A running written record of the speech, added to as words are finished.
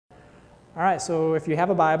All right, so if you have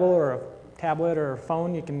a Bible or a tablet or a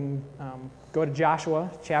phone, you can go to Joshua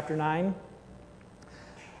chapter 9.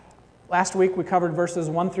 Last week we covered verses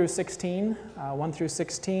 1 through 16. 1 through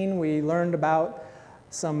 16 we learned about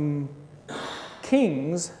some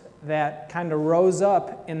kings that kind of rose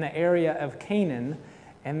up in the area of Canaan,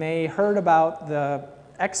 and they heard about the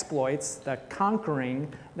exploits, the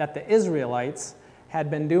conquering that the Israelites had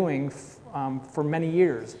been doing for many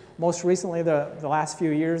years. Most recently, the last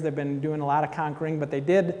few years, they've been doing a lot of conquering, but they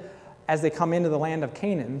did, as they come into the land of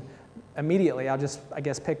Canaan, immediately, I'll just, I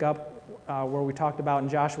guess, pick up where we talked about in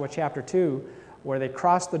Joshua chapter 2, where they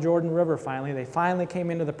crossed the Jordan River finally. They finally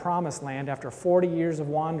came into the promised land after 40 years of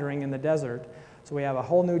wandering in the desert. So we have a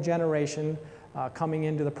whole new generation coming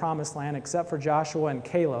into the promised land, except for Joshua and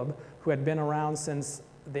Caleb, who had been around since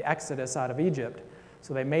the Exodus out of Egypt.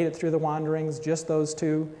 So they made it through the wanderings, just those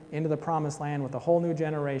two, into the promised land with a whole new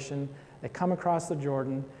generation. They come across the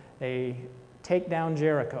Jordan. They take down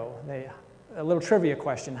Jericho. A little trivia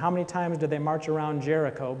question. How many times did they march around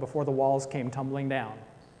Jericho before the walls came tumbling down?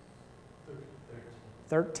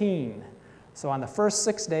 13. So on the first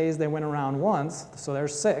 6 days, they went around once, so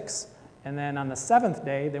there's 6. And then on the 7th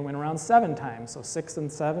day, they went around 7 times. So 6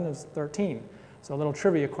 and 7 is 13. So a little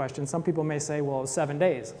trivia question. Some people may say, well, it was 7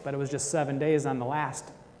 days, but it was just 7 days on the last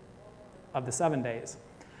of the 7 days.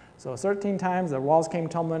 So 13 times, the walls came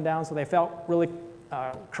tumbling down, so they felt really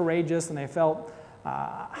courageous, and they felt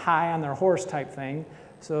high on their horse type thing.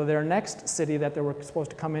 So their next city that they were supposed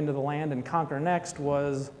to come into the land and conquer next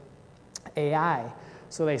was Ai.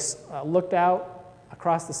 So they looked out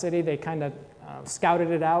across the city. They kind of scouted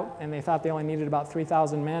it out, and they thought they only needed about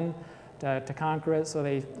 3,000 men to conquer it. So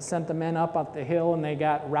they sent the men up the hill, and they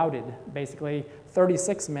got routed. Basically,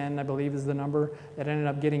 36 men, I believe, is the number that ended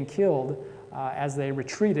up getting killed as they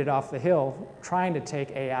retreated off the hill trying to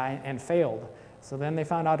take Ai and failed. So then they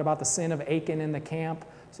found out about the sin of Achan in the camp.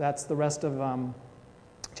 So that's the rest of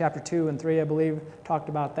chapter 2 and 3, I believe, talked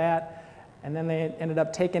about that. And then they ended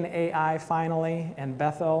up taking Ai finally, and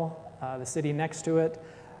Bethel, the city next to it.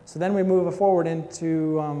 So then we move forward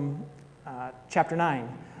into chapter 9,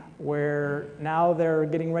 where now they're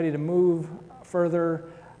getting ready to move further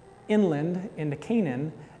inland into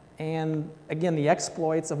Canaan. And again, the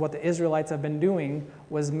exploits of what the Israelites have been doing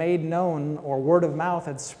was made known, or word of mouth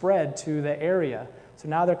had spread to the area. So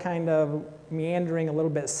now they're kind of meandering a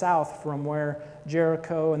little bit south from where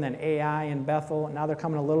Jericho and then Ai and Bethel. And now they're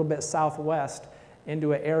coming a little bit southwest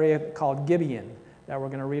into an area called Gibeon that we're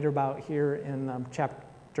going to read about here in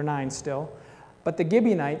chapter 9 still. But the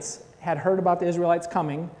Gibeonites had heard about the Israelites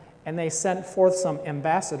coming, and they sent forth some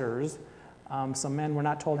ambassadors, some men, we're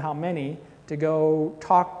not told how many, to go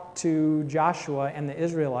talk to Joshua and the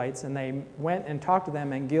Israelites, and they went and talked to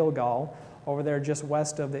them in Gilgal, over there just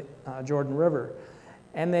west of the Jordan River.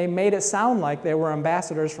 And they made it sound like they were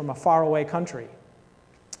ambassadors from a faraway country,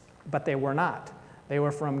 but they were not. They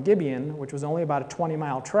were from Gibeon, which was only about a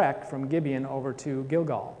 20-mile trek from Gibeon over to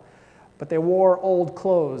Gilgal. But they wore old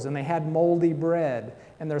clothes, and they had moldy bread,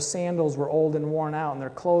 and their sandals were old and worn out, and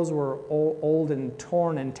their clothes were old and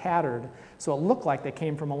torn and tattered. So it looked like they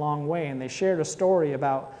came from a long way, and they shared a story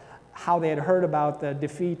about how they had heard about the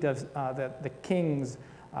defeat of the kings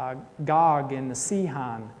Gog and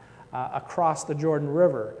Sihon across the Jordan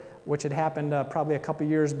River, which had happened probably a couple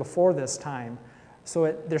years before this time.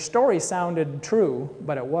 So their story sounded true,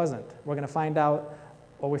 but it wasn't. We're going to find out,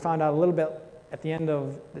 well, we found out a little bit at the end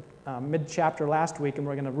of the mid-chapter last week, and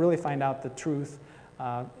we're going to really find out the truth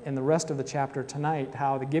in the rest of the chapter tonight,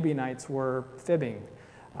 how the Gibeonites were fibbing.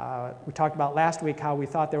 We talked about last week how we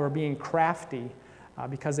thought they were being crafty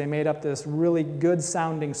because they made up this really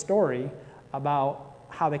good-sounding story about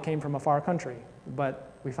how they came from a far country,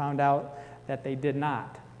 but we found out that they did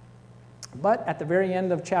not. But at the very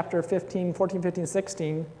end of chapter 14, 15,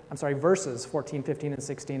 16, verses 14, 15, and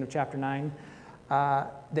 16 of chapter 9,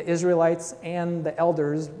 the Israelites and the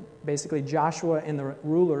elders, basically Joshua and the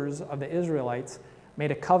rulers of the Israelites, made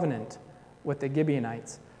a covenant with the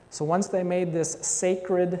Gibeonites. So once they made this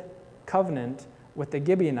sacred covenant with the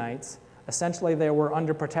Gibeonites, essentially they were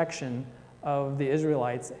under protection of the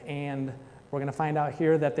Israelites, and we're going to find out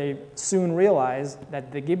here that they soon realized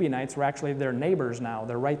that the Gibeonites were actually their neighbors now.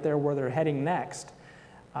 They're right there where they're heading next.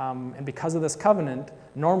 And because of this covenant,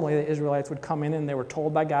 normally the Israelites would come in and they were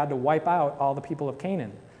told by God to wipe out all the people of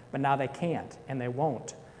Canaan. But now they can't, and they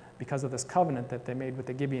won't, because of this covenant that they made with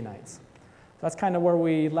the Gibeonites. So that's kind of where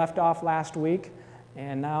we left off last week,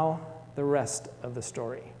 and now the rest of the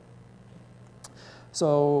story.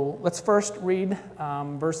 So let's first read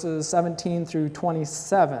verses 17 through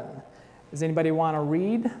 27. Does anybody want to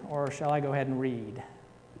read, or shall I go ahead and read?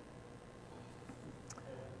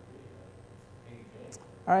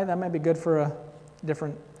 All right, that might be good for a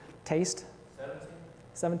different taste. 17.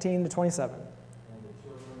 17 to 27. And the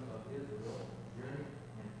children of Israel journeyed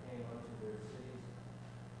and came unto their cities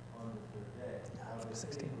on the third day. Now the 16.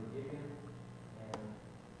 cities were Gibeon and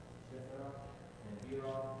Shepherah and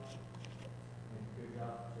Beeroth and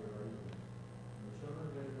Kirjath-jearim. And the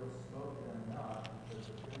children of Israel smote them not, because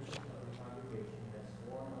the princes of the congregation had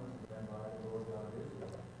sworn unto them by the Lord God of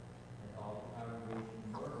Israel. And all the congregation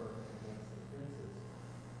murmured against the princes.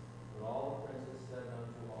 But all the princes said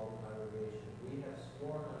unto all the congregation, We have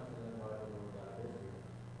sworn unto them by the Lord God of Israel.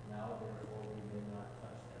 Now therefore we may not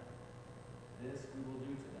touch them. This we will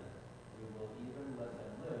do to them. We will even let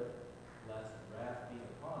them live, lest wrath be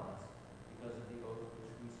upon us, because of the oath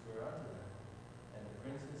which we swear unto them. And the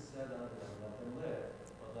princes said unto them, Let them live,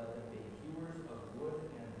 but let them be hewers of wood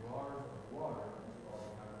and drawers of water unto all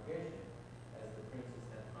the congregation, as the princes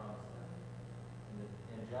had promised them.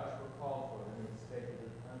 And Joshua called for them and spake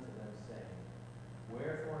unto them, saying,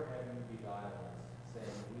 Wherefore have you beguiled us,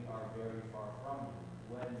 saying, We are very far from you,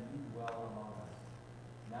 when you dwell among us?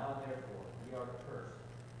 Now therefore we are cursed,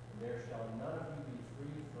 and there shall none of you be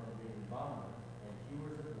free from being bondmen, and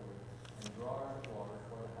hewers of wood, and drawers of water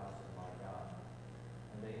for the house of my God.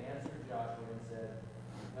 And they answered Joshua and said,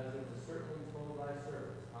 Because it was certainly told thy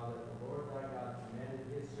servants, how that the Lord thy God commanded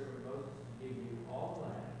his servant Moses to give you all the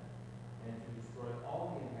land, and to destroy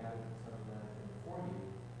all the inhabitants of the land from before you.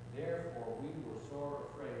 Therefore we were sore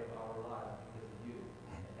afraid of our lives because of you,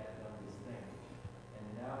 and have done these things. And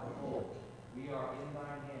now behold, we are in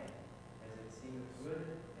thine hand, as it seemeth good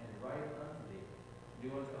and right unto thee.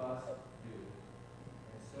 Do unto us, do.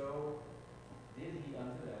 And so did he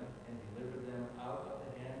unto them, and delivered them out of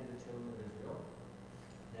the hand of the children of Israel,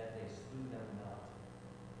 that they slew them not.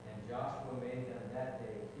 And Joshua made them that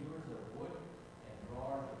day hewers of wood and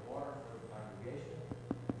drawers of water for the congregation,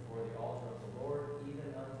 for the altar of the Lord, even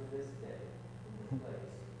unto this day, in the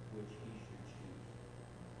place which he should choose.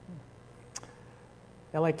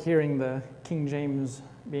 I like hearing the King James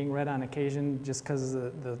being read on occasion, just because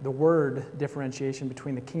the word differentiation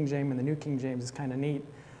between the King James and the New King James is kind of neat.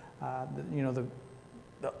 The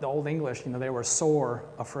Old English, they were sore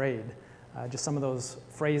afraid. Just some of those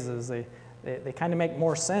phrases, they kind of make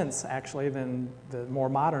more sense actually than the more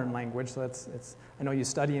modern language. So I know you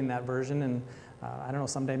study in that version, and I don't know,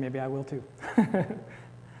 someday maybe I will too.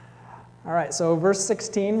 All right, so verse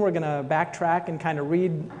 16, we're going to backtrack and kind of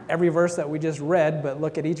read every verse that we just read, but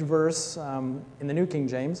look at each verse in the New King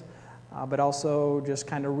James, but also just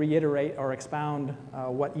kind of reiterate or expound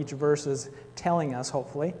what each verse is telling us,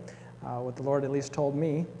 hopefully, what the Lord at least told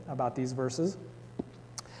me about these verses.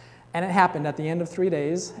 And it happened at the end of 3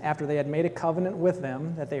 days, after they had made a covenant with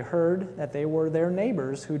them, that they heard that they were their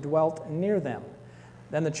neighbors who dwelt near them.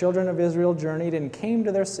 Then the children of Israel journeyed and came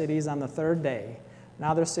to their cities on the third day.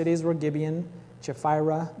 Now their cities were Gibeon,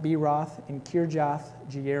 Chephirah, Beeroth, and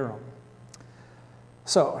Kirjath-jearim.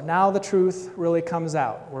 So now the truth really comes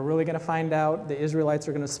out. We're really going to find out the Gibeonites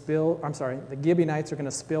are going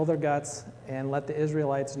to spill their guts and let the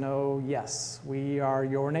Israelites know, yes, we are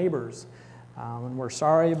your neighbors. And we're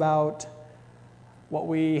sorry about what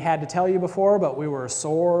we had to tell you before, but we were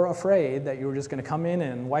sore afraid that you were just going to come in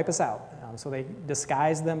and wipe us out. So they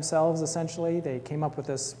disguised themselves, essentially. They came up with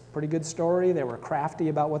this pretty good story. They were crafty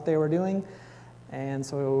about what they were doing. And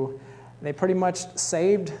so they pretty much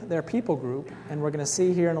saved their people group. And we're going to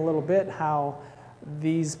see here in a little bit how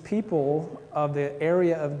these people of the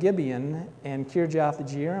area of Gibeon and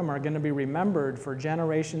Kirjath-jearim are going to be remembered for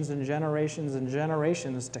generations and generations and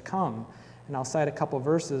generations to come. And I'll cite a couple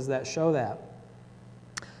verses that show that.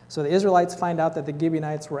 So the Israelites find out that the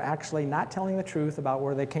Gibeonites were actually not telling the truth about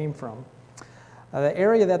where they came from. The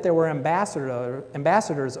area that they were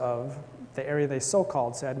ambassadors of, the area they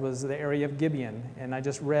so-called said, was the area of Gibeon. And I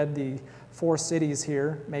just read the 4 cities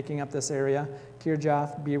here making up this area: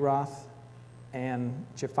 Kirjath, Beeroth, and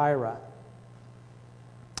Chephirah.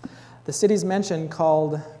 The cities mentioned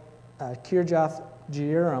called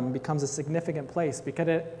Kirjath-jearim becomes a significant place because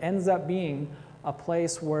it ends up being a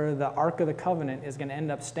place where the Ark of the Covenant is going to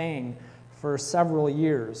end up staying for several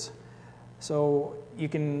years. So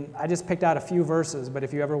I just picked out a few verses, but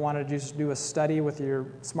if you ever wanted to just do a study with your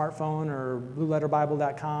smartphone or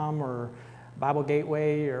blueletterbible.com or Bible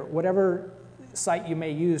Gateway or whatever site you may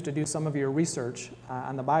use to do some of your research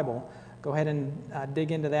on the Bible, go ahead and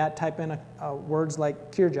dig into that, type in words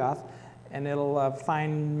like Kirjath, and it'll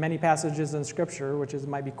find many passages in Scripture, which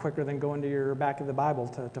might be quicker than going to your back of the Bible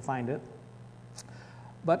to find it.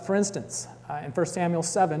 But for instance, in 1 Samuel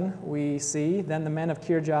 7, we see, then the men of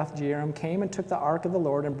Kirjath-jearim came and took the ark of the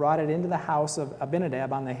Lord and brought it into the house of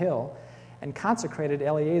Abinadab on the hill. and consecrated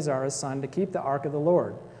Eleazar his son to keep the ark of the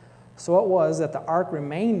Lord. So it was that the ark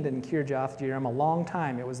remained in Kirjath-jearim a long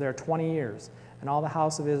time. It was there 20 years. And all the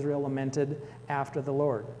house of Israel lamented after the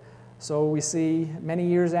Lord. So we see many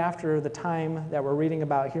years after the time that we're reading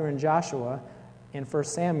about here in Joshua, in 1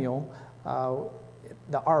 Samuel,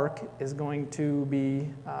 the ark is going to be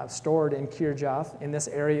stored in Kirjath, in this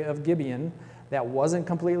area of Gibeon, that wasn't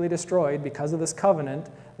completely destroyed because of this covenant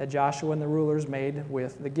that Joshua and the rulers made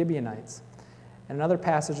with the Gibeonites. And another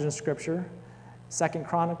passage in Scripture, 2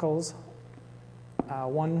 Chronicles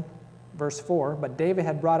 1, verse 4, but David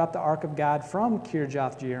had brought up the ark of God from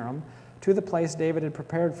Kirjath-jearim to the place David had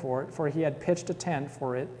prepared for it, for he had pitched a tent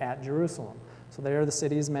for it at Jerusalem. So there the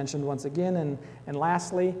city is mentioned once again. And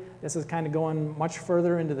lastly, this is kind of going much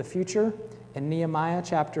further into the future. In Nehemiah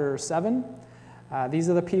chapter 7, these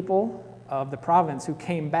are the people of the province who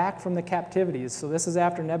came back from the captivities. So this is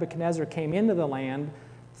after Nebuchadnezzar came into the land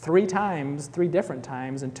 3 different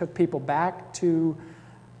times, and took people back to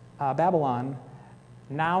Babylon.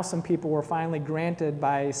 Now some people were finally granted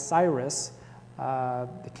by Cyrus,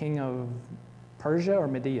 the king of Persia or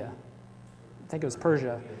Media. I think it was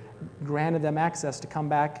Persia. Granted them access to come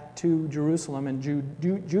back to Jerusalem and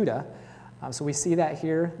Judah. So we see that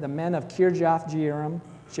here. The men of Kirjath-jearim,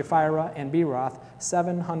 Shephirah, and Beeroth,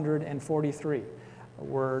 743.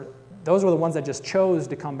 Those were the ones that just chose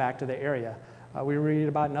to come back to the area. We read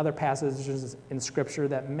about in other passages in Scripture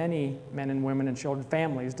that many men and women and children,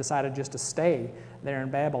 families, decided just to stay there in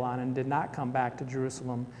Babylon and did not come back to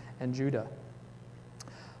Jerusalem and Judah.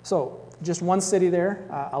 So just one city there,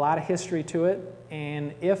 a lot of history to it.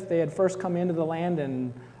 And if they had first come into the land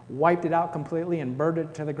and wiped it out completely and burned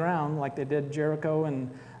it to the ground like they did Jericho and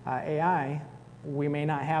Ai, we may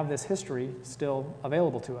not have this history still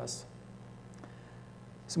available to us.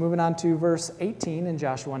 So moving on to verse 18 in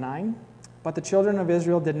Joshua 9. But the children of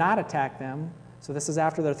Israel did not attack them. So this is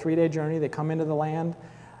after their 3-day journey. They come into the land.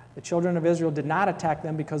 The children of Israel did not attack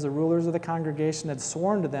them because the rulers of the congregation had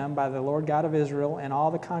sworn to them by the Lord God of Israel, and all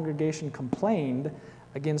the congregation complained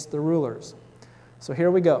against the rulers. So here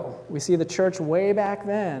we go. We see the church way back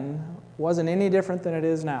then wasn't any different than it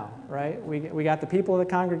is now, right? We got the people of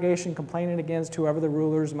the congregation complaining against whoever the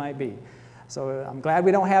rulers might be. So I'm glad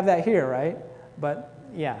we don't have that here, right? But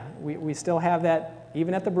yeah, we still have that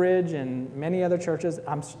even at the Bridge and many other churches.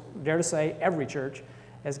 I'm dare to say every church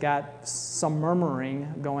has got some murmuring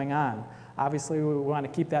going on. Obviously, we want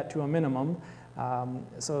to keep that to a minimum.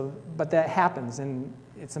 But that happens, and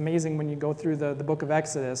it's amazing when you go through the book of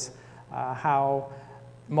Exodus how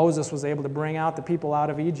Moses was able to bring out the people out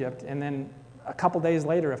of Egypt, and then a couple days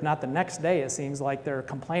later, if not the next day, it seems like they're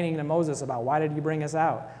complaining to Moses about, why did you bring us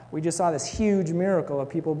out? We just saw this huge miracle of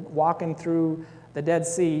people walking through the Dead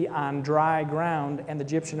Sea on dry ground, and the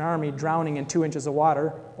Egyptian army drowning in 2 inches of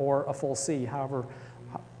water, or a full sea. However,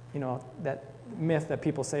 that myth that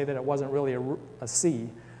people say that it wasn't really a sea,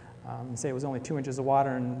 say it was only 2 inches of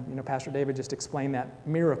water, and Pastor David just explained that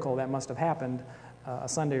miracle that must have happened a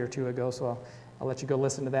Sunday or 2 ago, so I'll let you go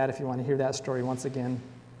listen to that if you want to hear that story once again.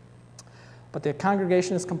 But the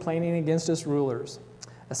congregation is complaining against its rulers.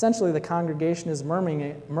 Essentially, the congregation is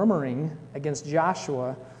murmuring against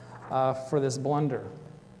Joshua for this blunder.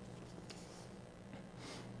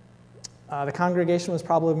 The congregation was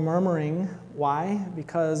probably murmuring. Why?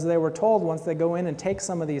 Because they were told once they go in and take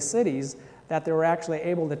some of these cities that they were actually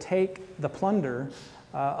able to take the plunder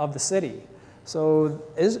of the city. So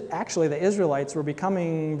actually the Israelites were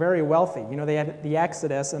becoming very wealthy. They had the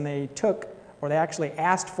Exodus, and they actually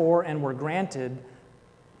asked for and were granted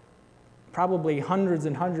probably hundreds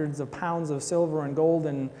and hundreds of pounds of silver and gold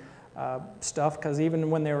and stuff, because even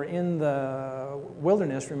when they were in the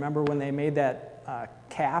wilderness, remember when they made that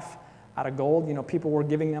calf out of gold, people were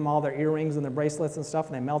giving them all their earrings and their bracelets and stuff,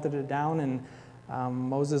 and they melted it down, and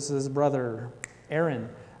Moses' brother Aaron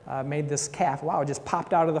made this calf. Wow, it just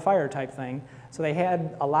popped out of the fire type thing. So they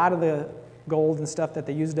had a lot of the gold and stuff that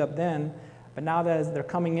they used up then, but now that as they're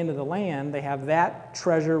coming into the land, they have that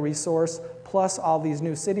treasure resource plus all these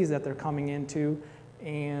new cities that they're coming into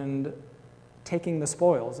and taking the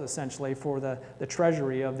spoils, essentially, for the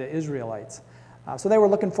treasury of the Israelites. So they were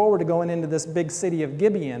looking forward to going into this big city of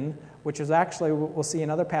Gibeon, which is actually, we'll see in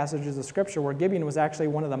other passages of Scripture, where Gibeon was actually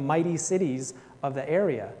one of the mighty cities of the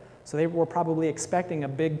area. So they were probably expecting a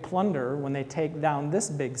big plunder when they take down this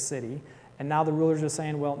big city. And now the rulers are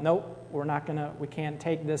saying, well, nope, we can't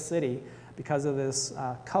take this city because of this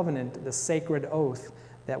covenant, this sacred oath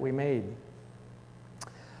that we made.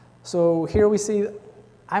 So here we see, you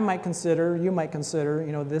might consider,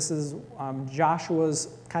 this is Joshua's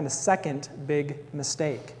kind of second big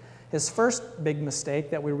mistake. His first big mistake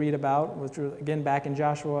that we read about, which was again back in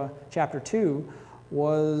Joshua chapter 2,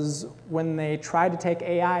 was when they tried to take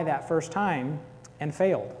Ai that first time and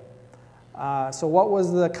failed. So what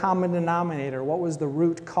was the common denominator? What was the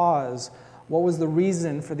root cause? What was the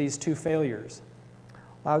reason for these two failures?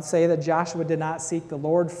 Well, I would say that Joshua did not seek the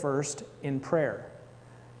Lord first in prayer.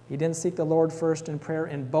 He didn't seek the Lord first in prayer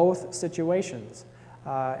in both situations.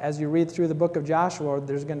 As you read through the book of Joshua,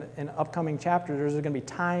 in upcoming chapters, there's going to be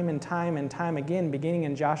time and time and time again, beginning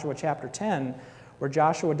in Joshua chapter 10, where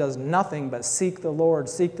Joshua does nothing but seek the Lord,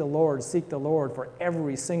 seek the Lord, seek the Lord for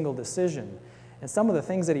every single decision. And some of the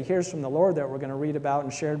things that he hears from the Lord that we're going to read about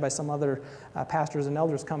and shared by some other pastors and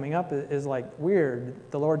elders coming up is like weird.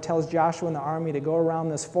 The Lord tells Joshua and the army to go around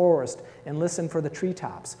this forest and listen for the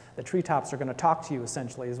treetops. The treetops are going to talk to you,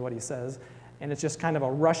 essentially, is what he says. And it's just kind of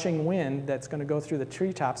a rushing wind that's going to go through the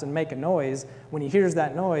treetops and make a noise. When he hears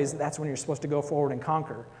that noise, that's when you're supposed to go forward and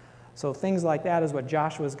conquer. So things like that is what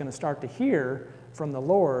Joshua is going to start to hear from the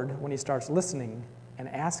Lord when he starts listening and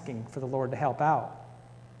asking for the Lord to help out.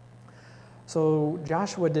 So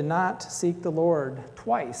Joshua did not seek the Lord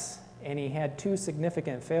twice, and he had two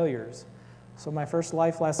significant failures. So my first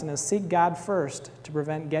life lesson is seek God first to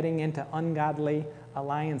prevent getting into ungodly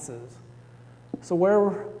alliances. So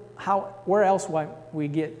where else might we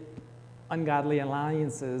get ungodly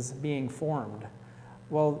alliances being formed?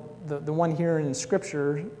 Well, the one here in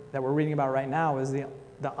Scripture that we're reading about right now is the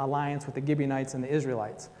alliance with the Gibeonites and the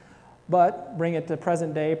Israelites. But bring it to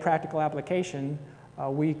present day practical application,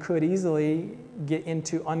 we could easily get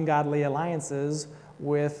into ungodly alliances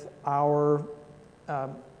with our,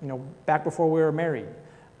 back before we were married.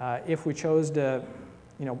 If we chose to,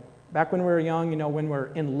 back when we were young, when we're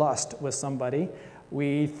in lust with somebody,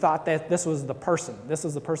 we thought that this was the person. This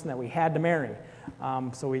was the person that we had to marry.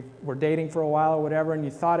 So we were dating for a while or whatever, and you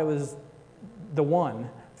thought it was the one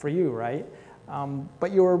for you, right?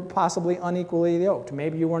 But you were possibly unequally yoked.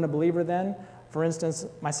 Maybe you weren't a believer then. For instance,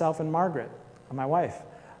 myself and Margaret, my wife.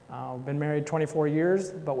 Been married 24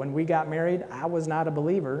 years, but when we got married, I was not a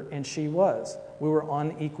believer, and she was. We were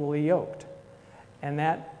unequally yoked. And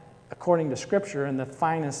that, according to Scripture, in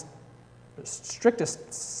the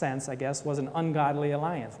strictest sense, I guess, was an ungodly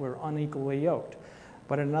alliance. We were unequally yoked.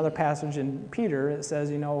 But in another passage in Peter, it says,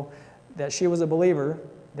 that she was a believer,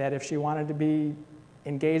 that if she wanted to be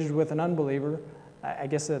engaged with an unbeliever, I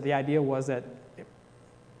guess the idea was that,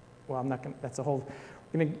 I'm not going to, that's a whole,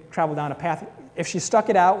 we're going to travel down a path. If she stuck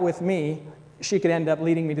it out with me, she could end up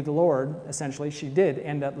leading me to the Lord, essentially. She did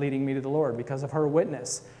end up leading me to the Lord because of her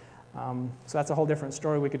witness. So that's a whole different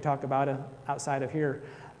story we could talk about outside of here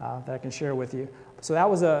that I can share with you. So that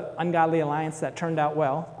was an ungodly alliance that turned out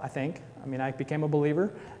well, I think. I became a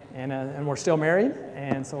believer, and we're still married,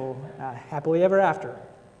 and so happily ever after.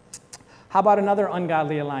 How about another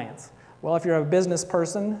ungodly alliance? Well, if you're a business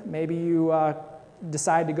person, maybe you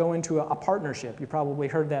decide to go into a partnership. You probably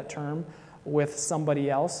heard that term with somebody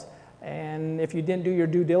else. And if you didn't do your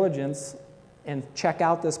due diligence and check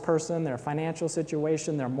out this person, their financial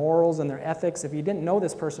situation, their morals, and their ethics, if you didn't know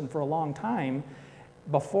this person for a long time,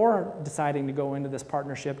 before deciding to go into this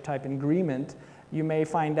partnership type agreement, you may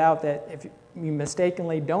find out that if you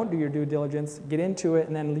mistakenly don't do your due diligence, get into it,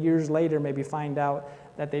 and then years later maybe find out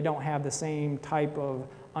that they don't have the same type of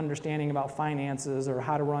understanding about finances or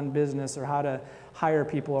how to run business or how to hire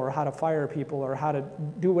people or how to fire people or how to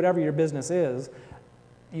do whatever your business is,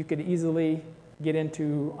 you could easily get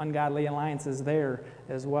into ungodly alliances there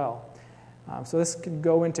as well. So this could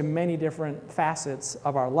go into many different facets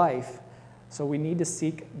of our life. So we need to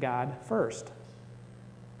seek God first.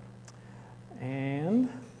 And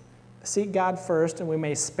seek God first, and we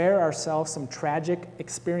may spare ourselves some tragic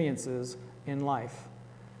experiences in life.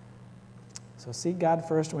 So seek God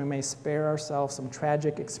first, and we may spare ourselves some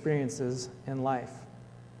tragic experiences in life.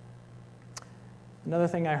 Another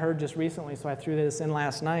thing I heard just recently, so I threw this in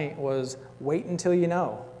last night, was wait until you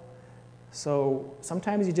know. So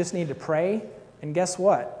sometimes you just need to pray, and guess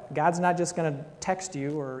what? God's not just going to text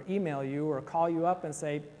you or email you or call you up and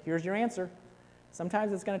say, here's your answer.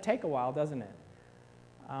 Sometimes it's going to take a while, doesn't it?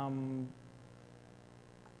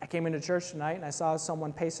 I came into church tonight and I saw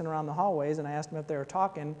someone pacing around the hallways, and I asked them if they were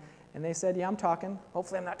talking, and they said, yeah, I'm talking.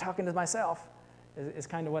 Hopefully I'm not talking to myself, is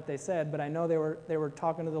kind of what they said, but I know they were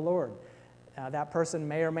talking to the Lord. That person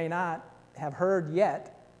may or may not have heard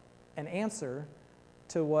yet an answer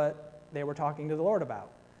to what they were talking to the Lord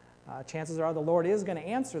about. Chances are the Lord is going to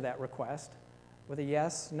answer that request with a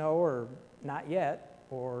yes, no, or not yet,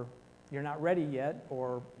 or you're not ready yet,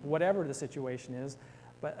 or whatever the situation is.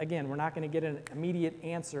 But again, we're not going to get an immediate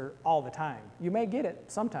answer all the time. You may get it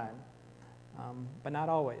sometime, but not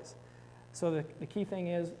always. So the key thing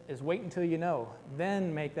is wait until you know,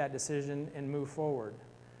 then make that decision and move forward.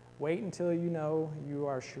 Wait until you know you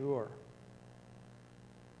are sure.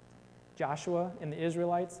 Joshua and the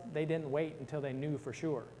Israelites, they didn't wait until they knew for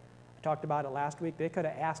sure. I talked about it last week. They could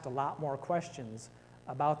have asked a lot more questions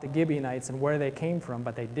about the Gibeonites and where they came from,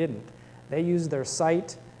 but they didn't. They used their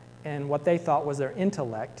sight and what they thought was their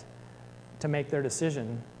intellect to make their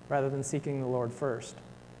decision rather than seeking the Lord first.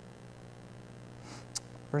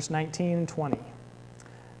 Verse 19 and 20.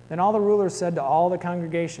 Then all the rulers said to all the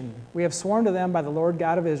congregation, "We have sworn to them by the Lord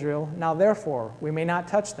God of Israel. Now therefore, we may not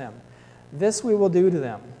touch them. This we will do to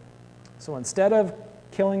them." So instead of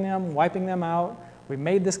killing them, wiping them out, we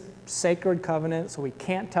made this sacred covenant, so we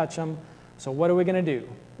can't touch them. So what are we going to do?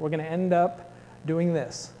 We're going to end up doing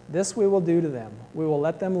this. This we will do to them. We will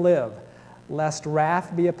let them live, lest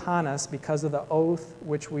wrath be upon us because of the oath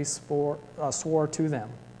which we swore to them.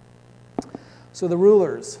 So the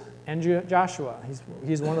rulers, and Joshua,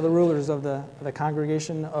 he's one of the rulers of the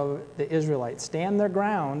congregation of the Israelites, stand their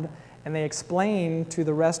ground, and they explain to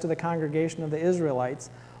the rest of the congregation of the Israelites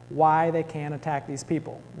why they can't attack these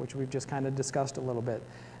people, which we've just kind of discussed a little bit.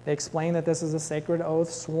 They explain that this is a sacred oath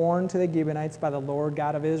sworn to the Gibeonites by the Lord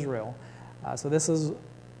God of Israel. So this is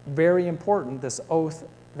very important, this oath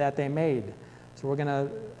that they made. So we're going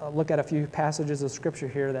to look at a few passages of Scripture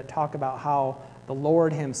here that talk about how the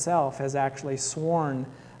Lord himself has actually sworn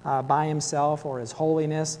by himself or his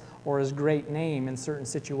holiness or his great name in certain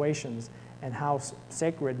situations, and how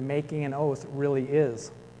sacred making an oath really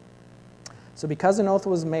is. So because an oath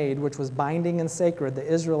was made, which was binding and sacred, the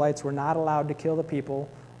Israelites were not allowed to kill the people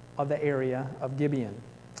of the area of Gibeon.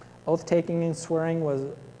 Oath-taking and swearing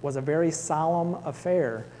was a very solemn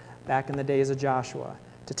affair back in the days of Joshua.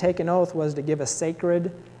 To take an oath was to give a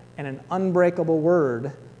sacred and an unbreakable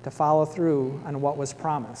word to follow through on what was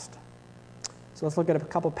promised. So let's look at a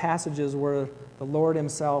couple passages where the Lord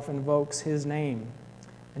himself invokes his name.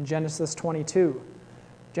 In Genesis 22.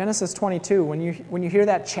 Genesis 22, when you hear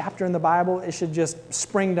that chapter in the Bible, it should just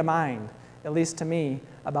spring to mind, at least to me,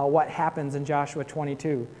 about what happens in Joshua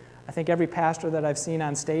 22. I think every pastor that I've seen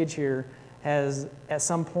on stage here has at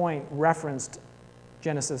some point referenced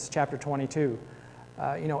Genesis chapter 22.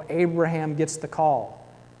 Abraham gets the call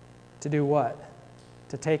to do what?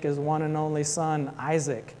 To take his one and only son,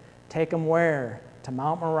 Isaac. Take him where? To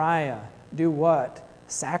Mount Moriah. Do what?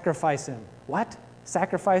 Sacrifice him. What?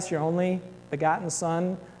 Sacrifice your only begotten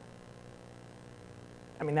son?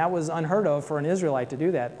 I mean, that was unheard of for an Israelite to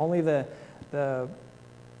do that. Only the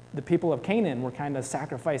people of Canaan were kind of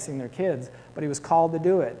sacrificing their kids, but he was called to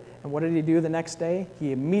do it. And what did he do the next day?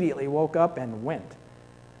 He immediately woke up and went.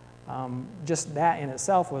 Just that in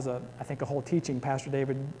itself was, I think, a whole teaching, Pastor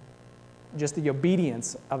David, just the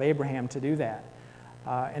obedience of Abraham to do that.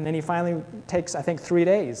 And then he finally takes, I think, 3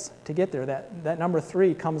 days to get there. That number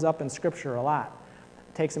 3 comes up in Scripture a lot.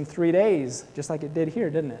 It takes him 3 days, just like it did here,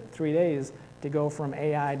 didn't it? 3 days to go from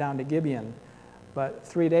Ai down to Gibeon. But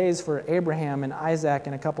 3 days for Abraham and Isaac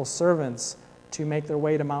and a couple servants to make their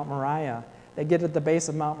way to Mount Moriah. They get at the base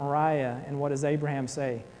of Mount Moriah, and what does Abraham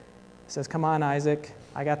say? He says, "Come on, Isaac,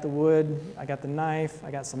 I got the wood, I got the knife,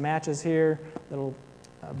 I got some matches here, little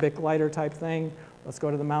Bic lighter type thing. Let's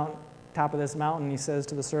go to the top of this mountain." He says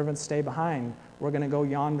to the servants, "Stay behind. We're going to go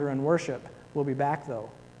yonder and worship. We'll be back, though."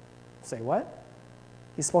 Say, what?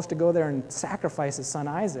 He's supposed to go there and sacrifice his son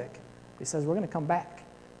Isaac. He says, "We're going to come back."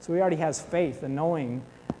 So he already has faith in knowing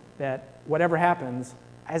that whatever happens,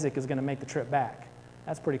 Isaac is going to make the trip back.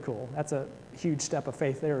 That's pretty cool. That's a huge step of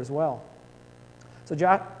faith there as well. So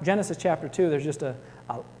Genesis chapter 2, there's just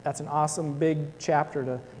that's an awesome big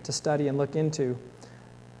chapter to study and look into.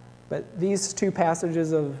 But these two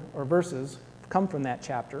passages or verses come from that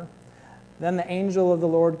chapter. Then the angel of the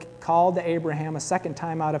Lord called to Abraham a second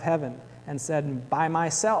time out of heaven and said, "By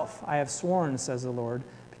myself I have sworn, says the Lord,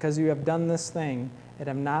 because you have done this thing and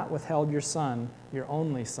have not withheld your son, your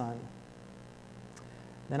only son."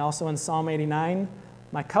 Then also in Psalm 89,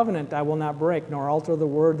 "My covenant I will not break, nor alter the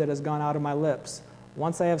word that has gone out of my lips.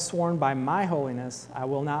 Once I have sworn by my holiness, I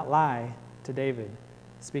will not lie to David."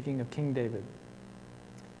 Speaking of King David.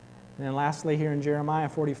 And then lastly here in Jeremiah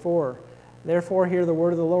 44, "Therefore hear the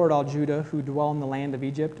word of the Lord, all Judah who dwell in the land of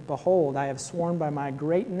Egypt. Behold, I have sworn by my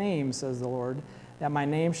great name, says the Lord, that my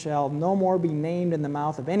name shall no more be named in the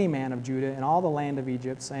mouth of any man of Judah in all the land of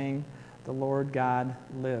Egypt, saying, the Lord God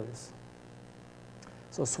lives."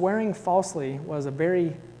 So swearing falsely was a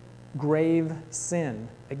very grave sin,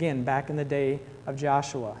 again, back in the day of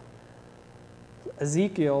Joshua.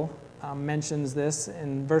 Ezekiel mentions this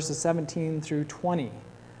in verses 17 through 20.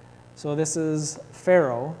 So this is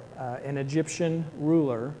Pharaoh, an Egyptian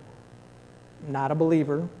ruler, not a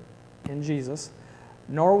believer, in Jesus.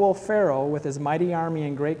 Nor will Pharaoh with his mighty army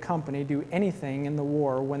and great company do anything in the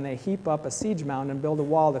war when they heap up a siege mound and build a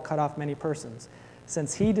wall to cut off many persons,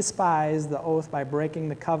 since he despised the oath by breaking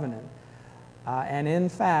the covenant, and in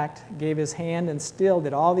fact gave his hand and still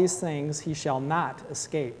did all these things, he shall not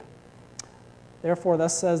escape. Therefore,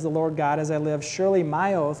 thus says the Lord God, as I live, surely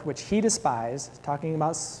my oath, which he despised, talking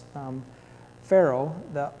about Pharaoh,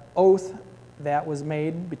 the oath that was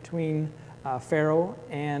made between Pharaoh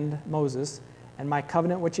and Moses, and my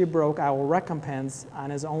covenant which he broke, I will recompense on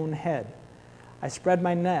his own head. I spread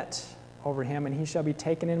my net over him, and he shall be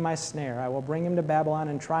taken in my snare. I will bring him to Babylon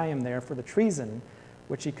and try him there for the treason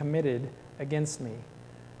which he committed against me.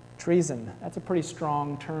 Treason, that's a pretty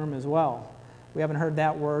strong term as well. We haven't heard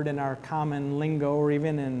that word in our common lingo or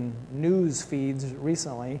even in news feeds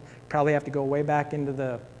recently. Probably have to go way back into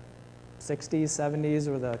the 60s, 70s,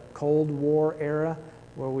 or the Cold War era,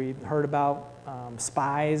 where we heard about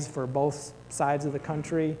spies for both sides of the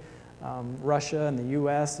country, Russia and the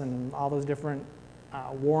U.S. and all those different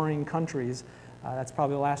warring countries. That's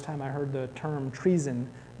probably the last time I heard the term treason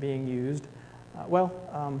being used.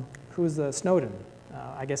 Who's Snowden?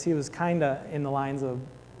 I guess he was kind of in the lines of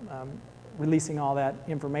releasing all that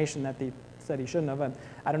information that he said he shouldn't have.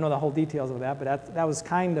 I don't know the whole details of that, but that was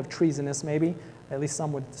kind of treasonous maybe. At least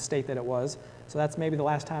some would state that it was. So that's maybe the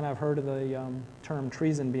last time I've heard of the term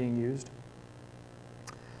treason being used.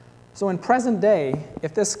 So in present day,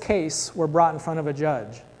 if this case were brought in front of a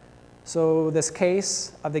judge, so this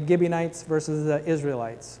case of the Gibeonites versus the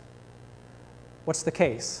Israelites, what's the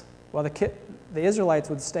case? Well, the Israelites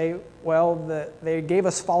would say, well, they gave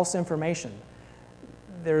us false information.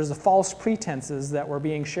 There's false pretenses that were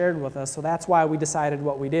being shared with us, so that's why we decided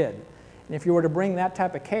what we did. And if you were to bring that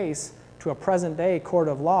type of case to a present-day court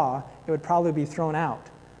of law, it would probably be thrown out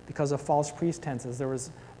because of false pretenses. There was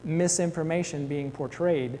misinformation being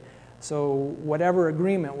portrayed. So whatever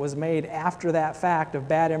agreement was made after that fact of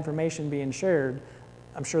bad information being shared,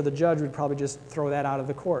 I'm sure the judge would probably just throw that out of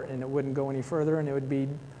the court, and it wouldn't go any further, and it would be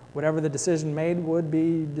whatever the decision made would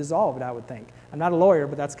be dissolved, I would think. I'm not a lawyer,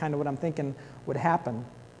 but that's kind of what I'm thinking would happen.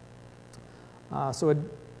 So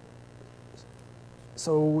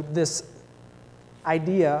this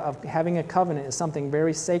idea of having a covenant is something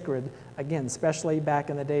very sacred, again, especially back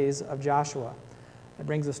in the days of Joshua. That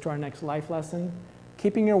brings us to our next life lesson.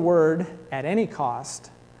 Keeping your word at any cost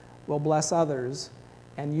will bless others,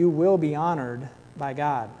 and you will be honored by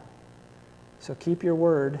God. So keep your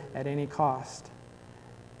word at any cost.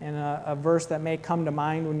 And a verse that may come to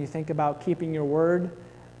mind when you think about keeping your word,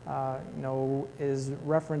 is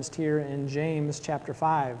referenced here in James chapter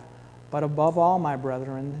 5. But above all, my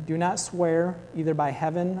brethren, do not swear either by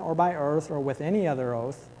heaven or by earth or with any other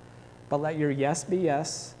oath, but let your yes be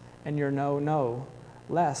yes and your no, no,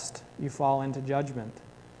 lest you fall into judgment.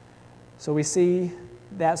 So we see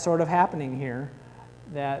that sort of happening here,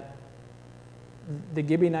 that the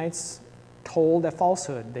Gibeonites told a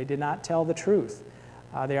falsehood. They did not tell the truth.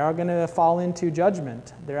 They are going to fall into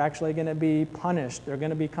judgment. They're actually going to be punished. They're going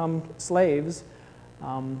to become slaves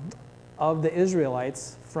of the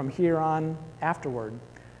Israelites from here on afterward.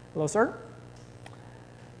 Hello, sir?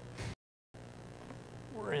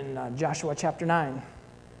 We're in Joshua chapter 9.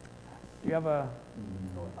 Do you have a...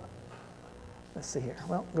 Let's see here.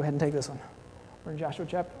 Well, go ahead and take this one. We're in Joshua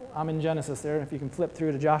chapter... I'm in Genesis there. If you can flip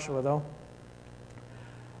through to Joshua, though,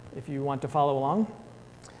 if you want to follow along.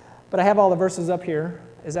 But I have all the verses up here.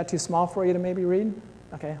 Is that too small for you to maybe read?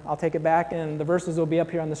 Okay, I'll take it back, and the verses will be up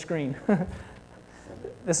here on the screen.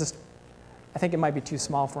 I think it might be too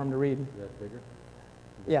small for him to read. Is that bigger?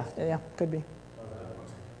 Yeah, could be.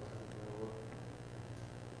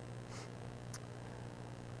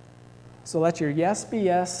 So let your yes be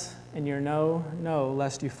yes and your no, no,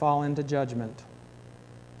 lest you fall into judgment.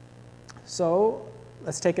 So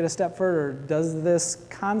let's take it a step further. Does this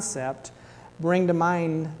concept bring to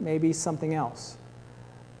mind maybe something else?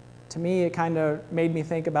 To me, it kind of made me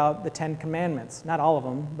think about the 10 Commandments. Not all of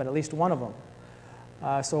them, but at least one of them.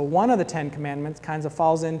 So one of the 10 Commandments kind of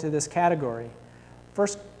falls into this category.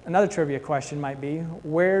 First, another trivia question might be,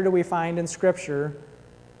 where do we find in Scripture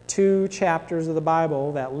 2 chapters of the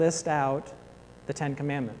Bible that list out the 10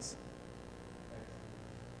 Commandments?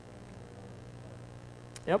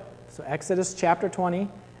 Yep, so Exodus chapter 20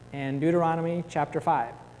 and Deuteronomy chapter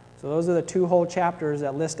 5. So those are the 2 whole chapters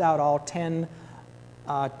that list out all 10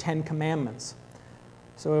 Commandments.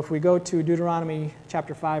 So if we go to Deuteronomy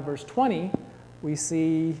chapter 5, verse 20, we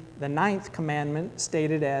see the 9th commandment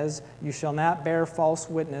stated as, you shall not bear false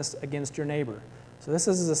witness against your neighbor. So this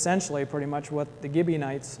is essentially pretty much what the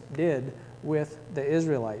Gibeonites did with the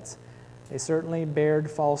Israelites. They certainly bared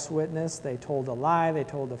false witness. They told a lie. They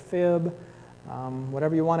told a fib.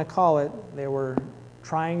 Whatever you want to call it, they were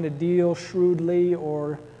trying to deal shrewdly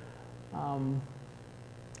or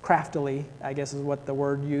craftily, I guess is what the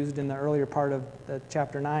word used in the earlier part of the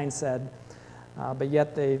chapter 9 said. But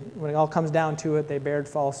yet, when it all comes down to it, they bared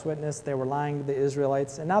false witness. They were lying to the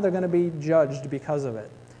Israelites, and now they're going to be judged because of it.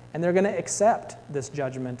 And they're going to accept this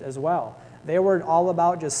judgment as well. They were all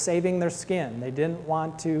about just saving their skin. They didn't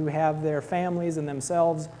want to have their families and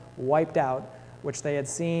themselves wiped out, which they had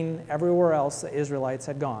seen everywhere else the Israelites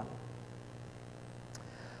had gone.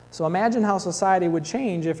 So imagine how society would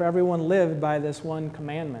change if everyone lived by this one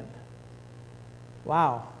commandment.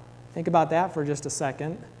 Wow. Think about that for just a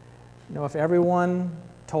second. You know, if everyone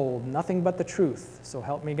told nothing but the truth, so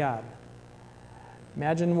help me God.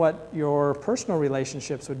 Imagine what your personal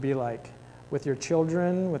relationships would be like with your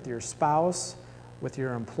children, with your spouse, with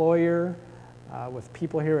your employer, with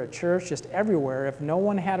people here at church, just everywhere, if no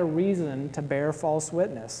one had a reason to bear false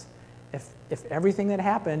witness. If everything that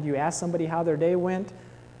happened, you asked somebody how their day went,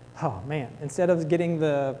 oh man, instead of getting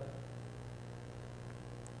not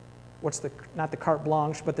the carte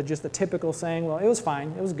blanche, but just the typical saying, well, it was fine,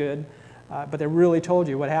 it was good, but they really told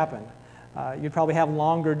you what happened. You'd probably have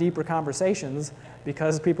longer, deeper conversations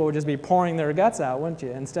because people would just be pouring their guts out, wouldn't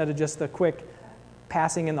you? Instead of just the quick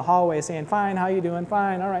passing in the hallway saying, fine, how you doing?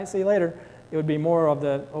 Fine, all right, see you later. It would be more of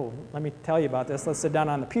the, oh, let me tell you about this. Let's sit down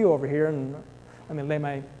on the pew over here and let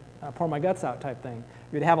me pour my guts out type thing.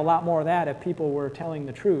 You'd have a lot more of that if people were telling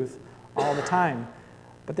the truth all the time.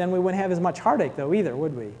 But then we wouldn't have as much heartache, though, either,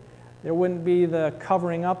 would we? There wouldn't be the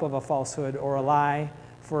covering up of a falsehood or a lie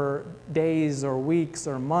for days or weeks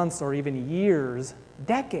or months or even years,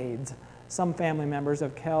 decades. Some family members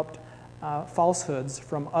have kept falsehoods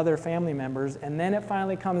from other family members, and then it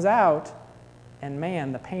finally comes out, and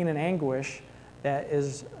man, the pain and anguish that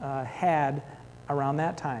is had around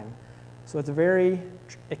that time. So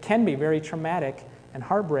it can be very traumatic and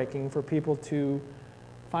heartbreaking for people to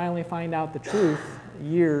finally find out the truth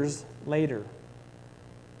years later.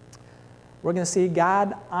 We're going to see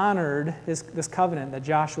God honored this covenant that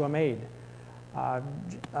Joshua made.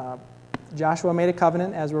 Joshua made a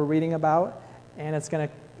covenant, as we're reading about, and it's going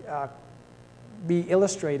to be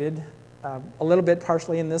illustrated a little bit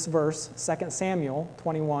partially in this verse, 2 Samuel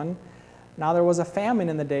 21. Now there was a famine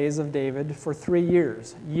in the days of David for 3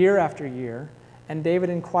 years, year after year, and David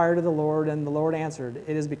inquired of the Lord, and the Lord answered,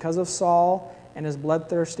 "It is because of Saul and his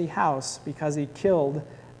bloodthirsty house, because he killed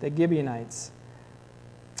the Gibeonites."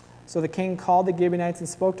 So the king called the Gibeonites and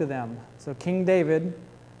spoke to them. So King David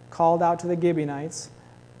called out to the Gibeonites,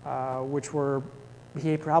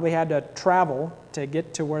 he probably had to travel to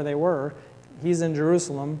get to where they were. He's in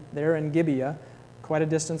Jerusalem, they're in Gibeah, quite a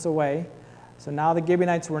distance away. So now the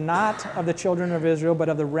Gibeonites were not of the children of Israel, but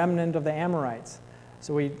of the remnant of the Amorites.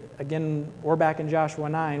 So we're back in Joshua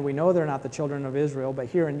 9. We know they're not the children of Israel, but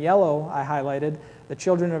here in yellow, I highlighted, the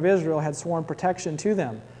children of Israel had sworn protection to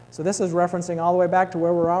them. So this is referencing all the way back to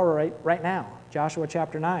where we are right now, Joshua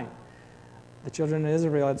chapter 9. The children of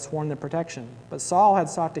Israel had sworn the protection. But Saul had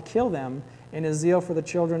sought to kill them in his zeal for the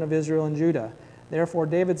children of Israel and Judah. Therefore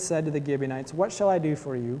David said to the Gibeonites, "What shall I do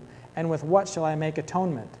for you, and with what shall I make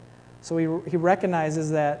atonement?" So he recognizes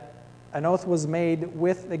that an oath was made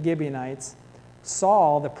with the Gibeonites.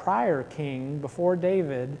 Saul, the prior king before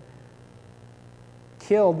David,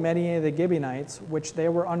 killed many of the Gibeonites, which they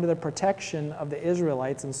were under the protection of the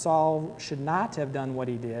Israelites, and Saul should not have done what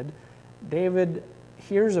he did. David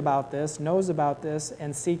hears about this, knows about this,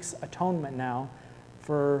 and seeks atonement now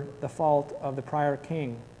for the fault of the prior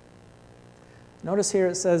king. Notice here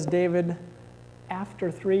it says David, after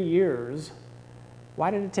 3 years. Why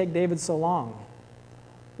did it take David so long?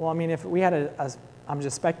 Well, I mean, if we had I'm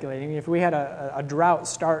just speculating, if we had a drought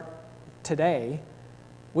start today,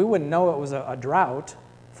 we wouldn't know it was a drought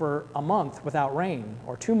for a month without rain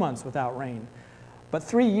or 2 months without rain. But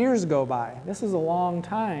 3 years go by. This is a long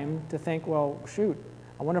time to think, well, shoot,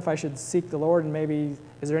 I wonder if I should seek the Lord, and maybe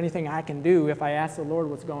is there anything I can do if I ask the Lord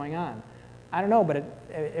what's going on? I don't know, but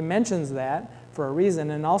it mentions that for a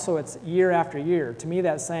reason, and also it's year after year. To me,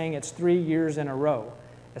 that's saying it's 3 years in a row.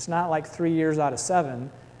 It's not like 3 years out of 7.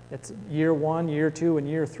 It's year 1, year 2, and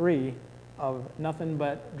year 3 of nothing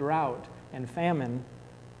but drought and famine.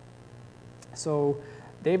 So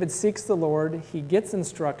David seeks the Lord. He gets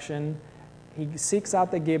instruction. He seeks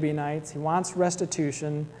out the Gibeonites. He wants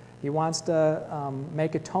restitution. He wants to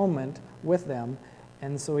make atonement with them.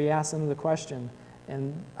 And so he asks them the question.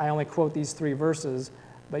 And I only quote these 3 verses,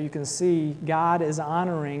 but you can see God is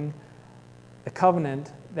honoring the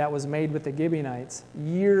covenant that was made with the Gibeonites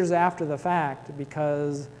years after the fact,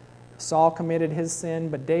 because Saul committed his sin,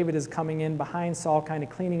 but David is coming in behind Saul, kind of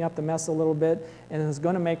cleaning up the mess a little bit, and is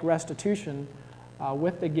going to make restitution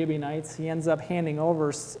with the Gibeonites. He ends up handing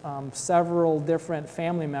over several different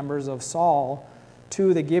family members of Saul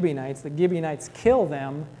to the Gibeonites. The Gibeonites kill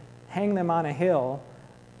them, hang them on a hill,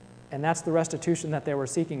 and that's the restitution that they were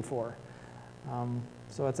seeking for.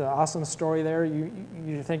 So it's an awesome story there. You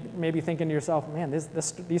maybe thinking to yourself, man,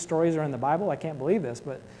 these stories are in the Bible? I can't believe this.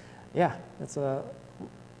 But yeah, it's a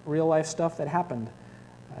real life stuff that happened.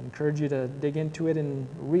 I encourage you to dig into it and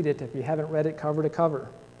read it if you haven't read it cover to cover.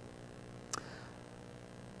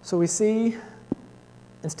 So we see,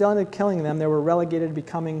 instead of killing them, they were relegated to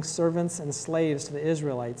becoming servants and slaves to the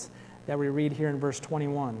Israelites that we read here in verse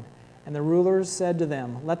 21. And the rulers said to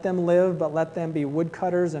them, let them live, but let them be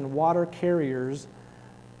woodcutters and water carriers.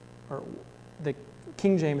 Or the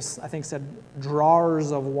King James, I think, said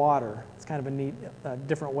drawers of water. It's kind of a neat,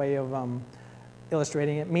 different way of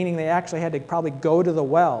illustrating it, meaning they actually had to probably go to the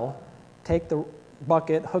well, take the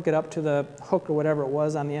bucket, hook it up to the hook or whatever it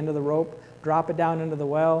was on the end of the rope, drop it down into the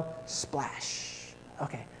well, splash.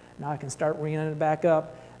 Okay, now I can start reeling it back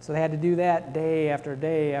up. So they had to do that day after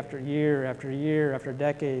day after year after year after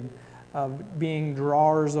decade of being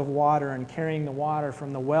drawers of water and carrying the water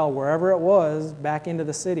from the well, wherever it was, back into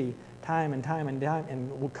the city, time and time and time,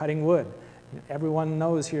 and cutting wood. Everyone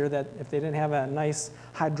knows here that if they didn't have a nice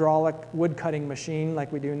hydraulic wood cutting machine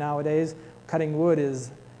like we do nowadays, cutting wood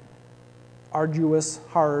is arduous,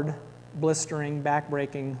 hard, blistering,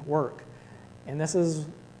 back-breaking work. And this is,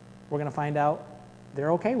 we're going to find out,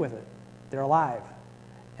 they're okay with it. They're alive,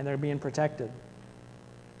 and they're being protected.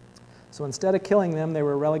 So instead of killing them, they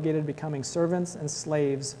were relegated to becoming servants and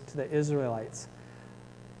slaves to the Israelites.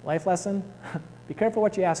 Life lesson, be careful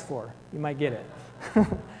what you ask for. You might get it.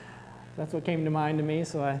 That's what came to mind to me,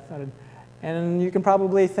 so I thought and you can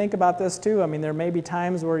probably think about this too. I mean, there may be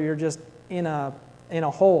times where you're just in a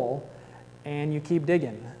hole and you keep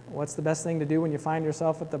digging. What's the best thing to do when you find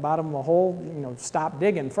yourself at the bottom of a hole? You know, stop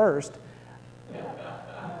digging first.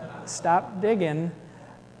 Stop digging,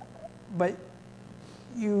 but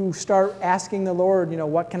you start asking the Lord, you know,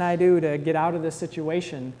 what can I do to get out of this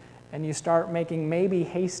situation? And you start making maybe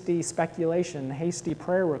hasty speculation, hasty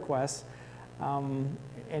prayer requests,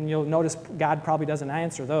 and you'll notice God probably doesn't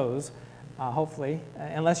answer those, hopefully,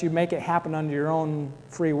 unless you make it happen under your own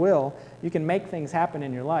free will. You can make things happen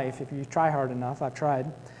in your life if you try hard enough. I've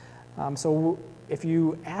tried. So if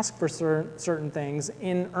you ask for certain things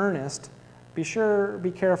in earnest, be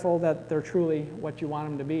careful that they're truly what you want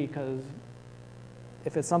them to be, because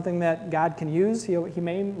if it's something that God can use, he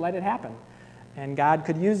may let it happen. And God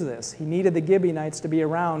could use this. He needed the Gibeonites to be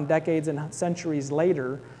around decades and centuries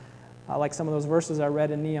later, like some of those verses I read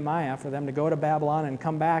in Nehemiah, for them to go to Babylon and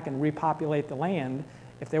come back and repopulate the land.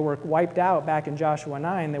 If they were wiped out back in Joshua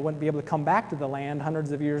 9, they wouldn't be able to come back to the land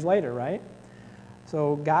hundreds of years later, right?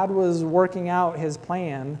 So God was working out his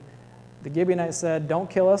plan. The Gibeonites said, don't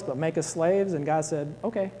kill us, but make us slaves. And God said,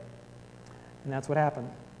 okay. And that's what happened.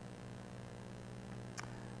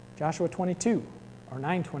 Joshua 22, or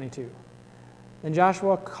 9:22. Then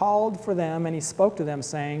Joshua called for them, and he spoke to them,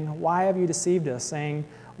 saying, why have you deceived us, saying,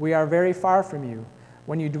 we are very far from you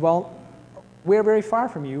when you dwell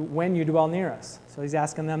near us. So he's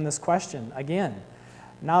asking them this question again.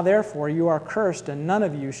 Now therefore you are cursed, and none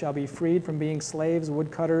of you shall be freed from being slaves,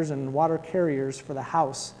 woodcutters, and water carriers for the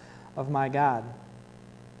house of my God.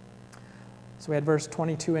 So we had verse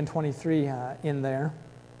 22 and 23 in there.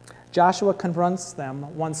 Joshua confronts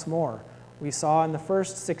them once more. We saw in the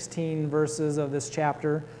first 16 verses of this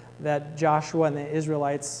chapter that Joshua and the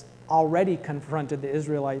Israelites already confronted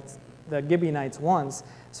the Gibeonites once,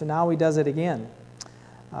 so now he does it again.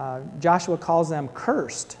 Joshua calls them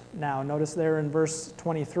cursed now. Notice there in verse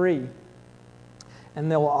 23, and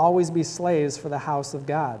they will always be slaves for the house of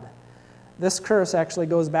God. This curse actually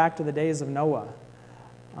goes back to the days of Noah.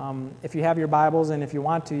 If you have your Bibles, and if you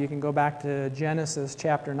want to, you can go back to Genesis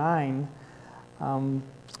chapter 9.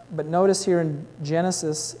 But notice here in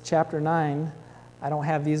Genesis chapter 9, I don't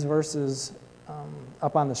have these verses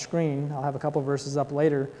up on the screen. I'll have a couple verses up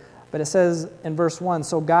later. But it says in verse 1,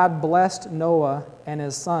 so God blessed Noah and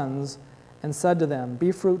his sons and said to them,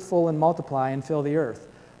 be fruitful and multiply and fill the earth.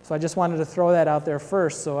 So I just wanted to throw that out there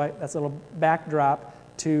first. So that's a little backdrop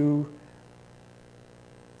to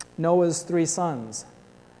Noah's three sons.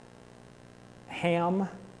 Ham,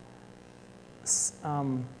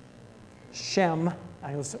 Shem,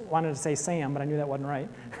 I wanted to say Sam, but I knew that wasn't right.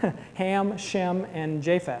 Ham, Shem, and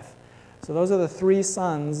Japheth. So those are the three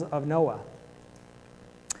sons of Noah.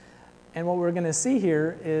 And what we're going to see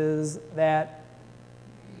here is that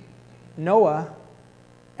Noah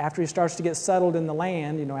after he starts to get settled in the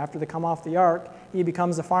land, after they come off the ark, he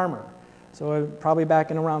becomes a farmer. So probably back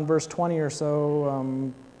in around verse 20 or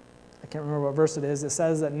so, I can't remember what verse it is, it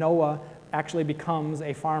says that Noah actually becomes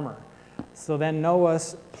a farmer. So then Noah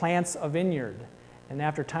plants a vineyard, and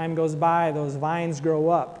after time goes by, those vines grow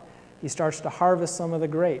up. He starts to harvest some of the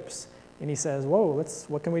grapes, and he says, whoa,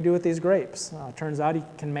 what can we do with these grapes? Turns out he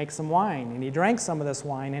can make some wine, and he drank some of this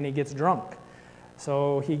wine, and he gets drunk.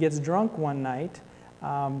 So he gets drunk one night.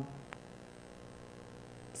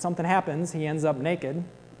 Something happens. He ends up naked.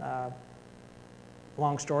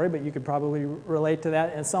 Long story, but you could probably relate to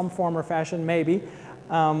that in some form or fashion, maybe.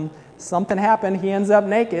 Something happened. He ends up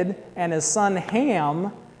naked, and his son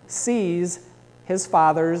Ham sees his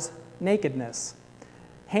father's nakedness.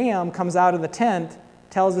 Ham comes out of the tent,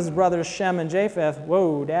 tells his brothers Shem and Japheth,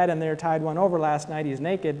 whoa, Dad in there tied one over last night. He's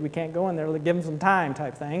naked. We can't go in there. Give him some time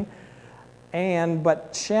type thing.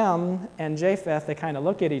 But Shem and Japheth, they kind of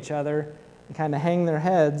look at each other and kind of hang their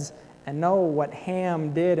heads and know what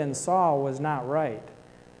Ham did and saw was not right.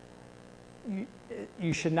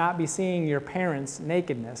 You should not be seeing your parents'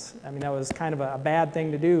 nakedness. I mean, that was kind of a bad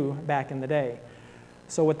thing to do back in the day.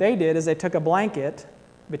 So what they did is they took a blanket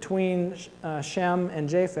between Shem and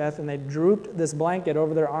Japheth, and they drooped this blanket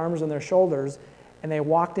over their arms and their shoulders, and they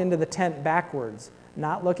walked into the tent backwards,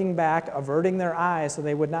 not looking back, averting their eyes so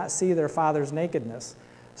they would not see their father's nakedness.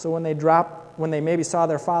 So when they maybe saw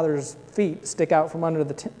their father's feet stick out from under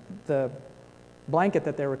the blanket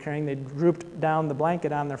that they were carrying, they drooped down the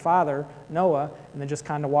blanket on their father, Noah, and then just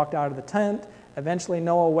kind of walked out of the tent. Eventually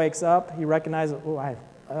Noah wakes up. He recognizes, oh,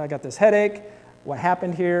 I got this headache. What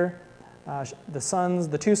happened here?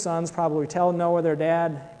 The two sons probably tell Noah, their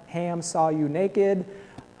dad, Ham saw you naked.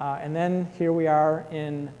 And then here we are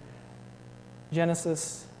in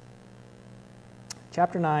Genesis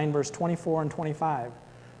chapter 9, verse 24 and 25.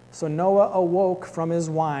 So Noah awoke from his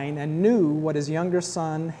wine and knew what his younger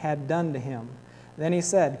son had done to him. Then he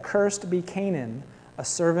said, cursed be Canaan, a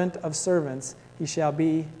servant of servants, he shall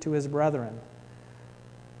be to his brethren.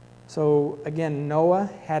 So again, Noah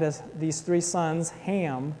had these three sons.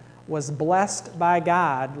 Ham was blessed by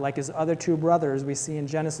God like his other two brothers we see in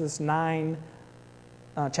Genesis 9,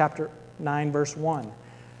 chapter 9, verse 1.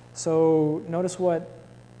 So notice what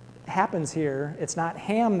happens here. It's not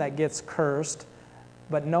Ham that gets cursed,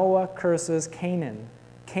 but Noah curses Canaan.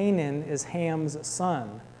 Canaan is Ham's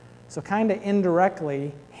son. So kind of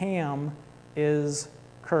indirectly, Ham is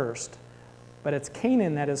cursed. But it's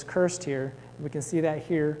Canaan that is cursed here. We can see that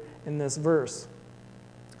here in this verse.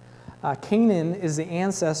 Canaan is the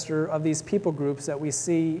ancestor of these people groups that we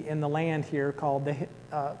see in the land here called the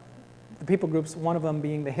people groups, one of them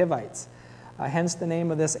being the Hivites. Hence the name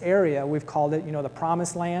of this area, we've called it, the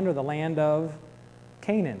Promised Land or the land of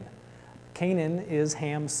Canaan. Canaan is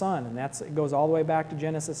Ham's son, and it goes all the way back to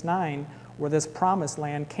Genesis 9, where this Promised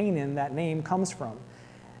Land, Canaan, that name comes from.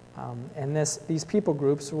 And these people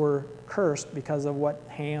groups were cursed because of what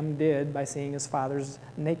Ham did by seeing his father's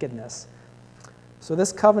nakedness. So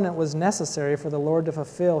this covenant was necessary for the Lord to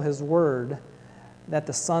fulfill his word that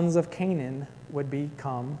the sons of Canaan would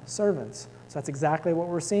become servants. So that's exactly what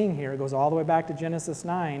we're seeing here. It goes all the way back to Genesis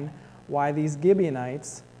 9, why these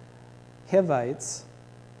Gibeonites, Hivites,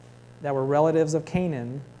 that were relatives of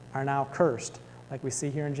Canaan, are now cursed. Like we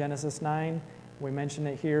see here in Genesis 9, we mention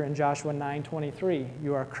it here in Joshua 9:23,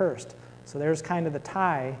 you are cursed. So there's kind of the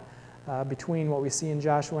tie between what we see in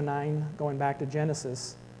Joshua 9 going back to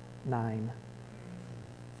Genesis 9.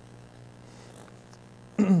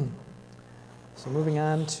 So moving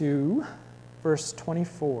on to verse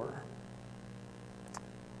 24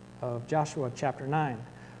 of Joshua chapter 9.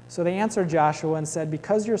 So they answered Joshua and said,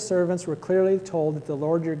 because your servants were clearly told that the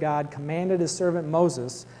Lord your God commanded his servant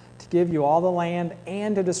Moses to give you all the land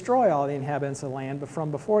and to destroy all the inhabitants of the land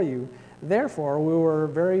from before you, therefore we were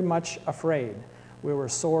very much afraid. We were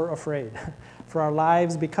sore afraid for our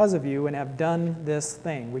lives because of you and have done this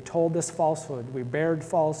thing. We told this falsehood. We bared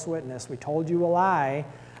false witness. We told you a lie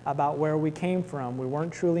about where we came from. We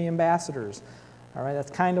weren't truly ambassadors. All right, that's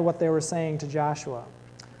kind of what they were saying to Joshua.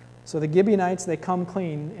 So the Gibeonites, they come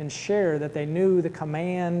clean and share that they knew the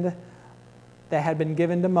command that had been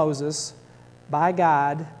given to Moses by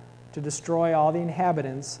God to destroy all the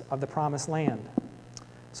inhabitants of the promised land.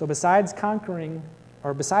 So besides the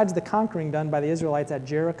conquering done by the Israelites at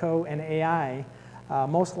Jericho and Ai,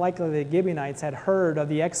 most likely the Gibeonites had heard of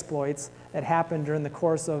the exploits that happened during the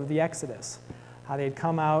course of the Exodus. How they'd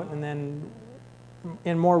come out, and then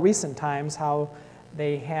in more recent times, how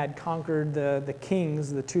they had conquered the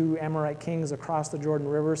kings, the two Amorite kings across the Jordan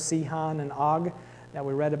River, Sihon and Og, that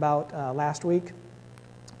we read about last week.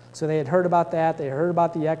 So they had heard about that. They had heard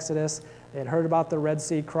about the Exodus. They had heard about the Red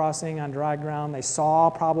Sea crossing on dry ground. They saw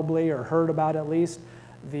probably, or heard about at least,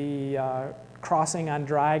 the crossing on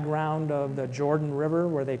dry ground of the Jordan River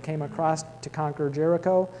where they came across to conquer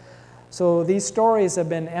Jericho. So these stories have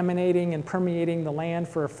been emanating and permeating the land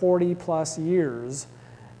for 40 plus years.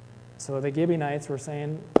 So the Gibeonites were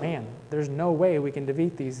saying, man, there's no way we can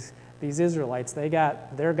defeat these Israelites. They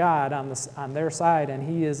got their God on their side, and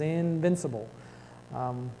he is invincible.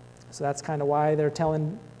 So that's kind of why they're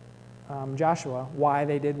telling Joshua why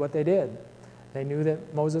they did what they did. They knew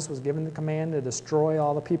that Moses was given the command to destroy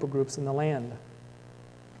all the people groups in the land.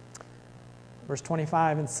 Verse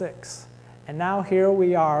 25 and 6. And now here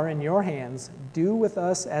we are in your hands. Do with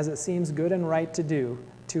us as it seems good and right to do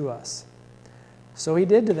to us. So he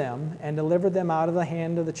did to them and delivered them out of the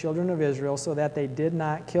hand of the children of Israel so that they did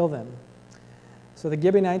not kill them. So the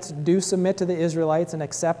Gibeonites do submit to the Israelites and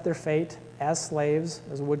accept their fate as slaves,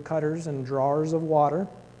 as woodcutters and drawers of water.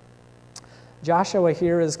 Joshua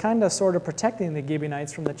here is kind of sort of protecting the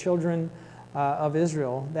Gibeonites from the children of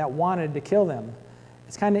Israel that wanted to kill them.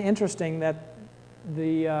 It's kind of interesting that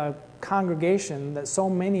the congregation, that so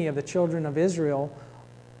many of the children of Israel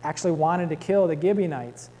actually wanted to kill the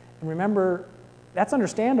Gibeonites. And remember, that's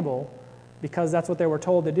understandable because that's what they were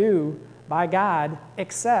told to do by God,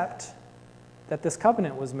 except that this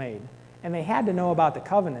covenant was made. And they had to know about the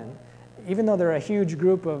covenant. Even though they're a huge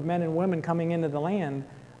group of men and women coming into the land,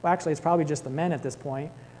 well, actually, it's probably just the men at this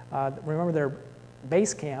point. Remember, their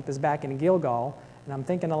base camp is back in Gilgal, and I'm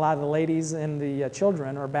thinking a lot of the ladies and the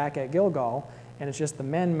children are back at Gilgal, and it's just the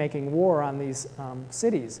men making war on these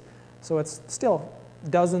cities. So it's still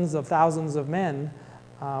dozens of thousands of men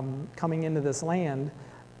coming into this land,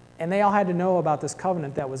 and they all had to know about this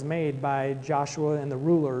covenant that was made by Joshua and the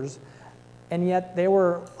rulers, and yet they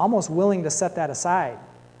were almost willing to set that aside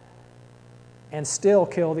and still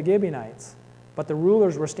kill the Gibeonites. But the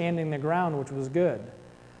rulers were standing their ground, which was good.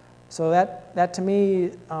 So that to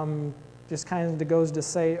me just kind of goes to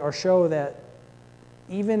say or show that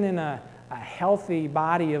even in a healthy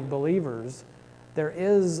body of believers, there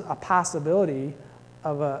is a possibility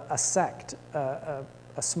of a sect, a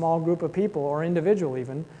small group of people or individual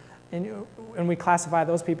even, and we classify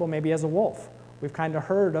those people maybe as a wolf. We've kind of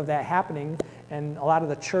heard of that happening, and a lot of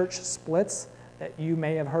the church splits that you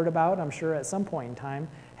may have heard about, I'm sure at some point in time,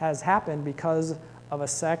 has happened because of a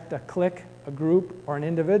sect, a clique, a group, or an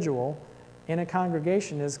individual in a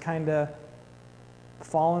congregation is kind of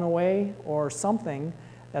fallen away or something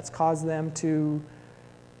that's caused them to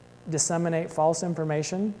disseminate false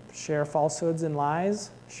information, share falsehoods and lies,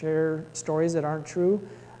 share stories that aren't true.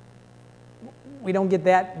 We don't get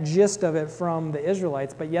that gist of it from the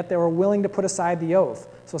Israelites, but yet they were willing to put aside the oath.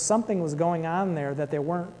 So something was going on there that they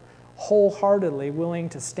weren't wholeheartedly willing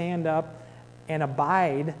to stand up and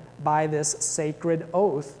abide by this sacred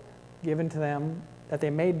oath given to them that they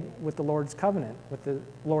made with the Lord's covenant, with the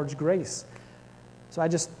Lord's grace. So I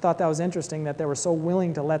just thought that was interesting that they were so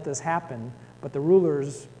willing to let this happen, but the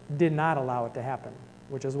rulers did not allow it to happen,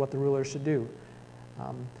 which is what the rulers should do.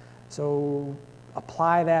 So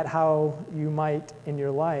apply that how you might in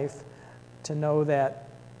your life to know that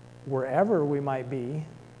wherever we might be,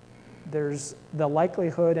 there's the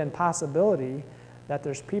likelihood and possibility that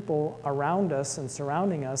there's people around us and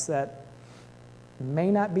surrounding us that may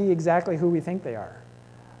not be exactly who we think they are.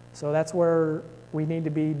 So that's where we need to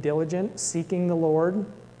be diligent, seeking the Lord,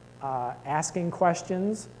 asking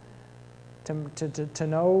questions to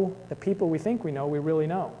know the people we think we know, we really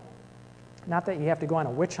know. Not that you have to go on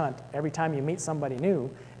a witch hunt every time you meet somebody new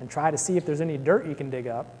and try to see if there's any dirt you can dig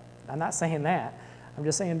up. I'm not saying that. I'm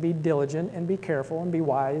just saying be diligent and be careful and be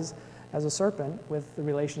wise as a serpent with the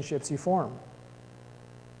relationships you form.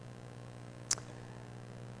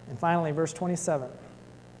 And finally, verse 27.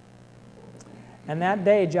 And that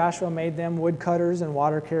day Joshua made them woodcutters and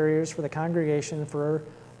water carriers for the congregation for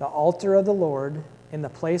the altar of the Lord in the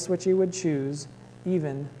place which he would choose,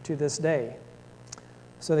 even to this day.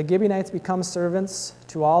 So the Gibeonites become servants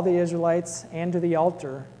to all the Israelites and to the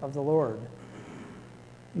altar of the Lord.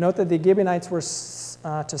 Note that the Gibeonites were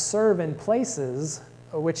to serve in places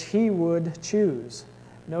which he would choose.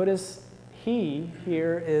 Notice he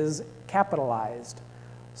here is capitalized.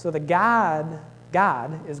 So the God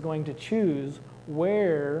is going to choose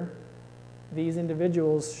where these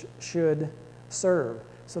individuals should serve.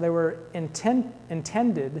 So they were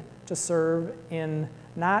intended to serve in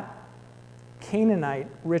not Canaanite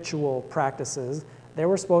ritual practices. They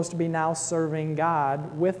were supposed to be now serving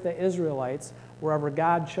God with the Israelites wherever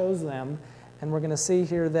God chose them. And we're going to see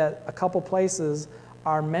here that a couple places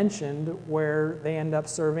are mentioned where they end up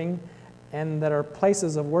serving and that are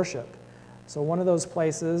places of worship. So one of those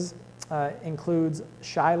places includes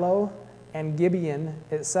Shiloh and Gibeon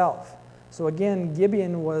itself. So again,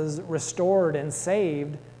 Gibeon was restored and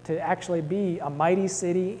saved to actually be a mighty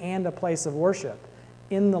city and a place of worship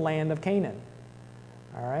in the land of Canaan.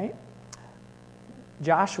 All right?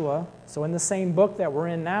 Joshua, so in the same book that we're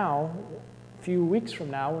in now, a few weeks from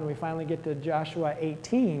now, when we finally get to Joshua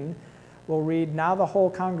 18, we'll read, "Now the whole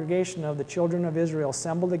congregation of the children of Israel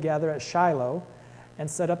assembled together at Shiloh and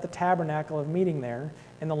set up the tabernacle of meeting there,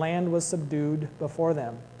 and the land was subdued before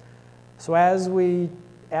them." So as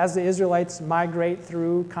the Israelites migrate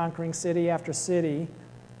through conquering city after city,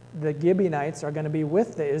 the Gibeonites are going to be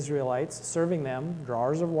with the Israelites, serving them,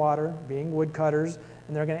 drawers of water, being woodcutters,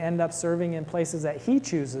 and they're going to end up serving in places that he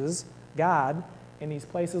chooses, God, in these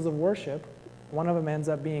places of worship. One of them ends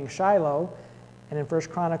up being Shiloh, and in 1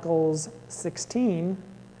 Chronicles 16,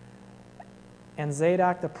 "And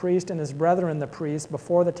Zadok the priest and his brethren the priests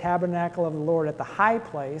before the tabernacle of the Lord at the high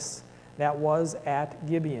place that was at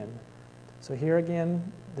Gibeon." So here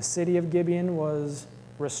again, the city of Gibeon was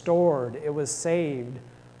restored. It was saved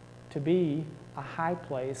to be a high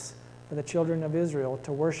place for the children of Israel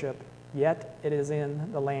to worship, yet it is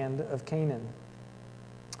in the land of Canaan.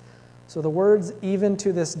 So the words "even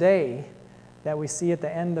to this day" that we see at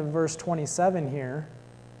the end of verse 27 here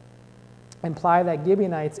imply that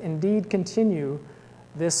Gibeonites indeed continue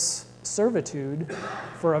this servitude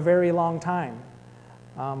for a very long time.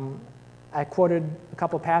 I quoted a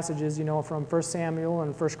couple passages, from 1 Samuel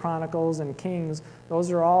and 1 Chronicles and Kings. Those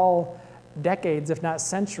are all decades, if not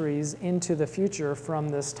centuries, into the future from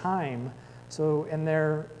this time. So, and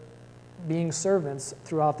they're being servants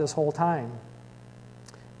throughout this whole time.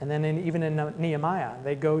 And then even in Nehemiah,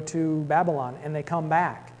 they go to Babylon and they come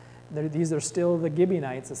back. These are still the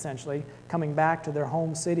Gibeonites, essentially, coming back to their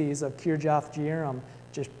home cities of Kirjath-Jearim,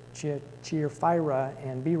 Cheirphirah,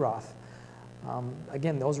 and Beeroth.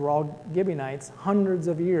 Again, those were all Gibeonites, hundreds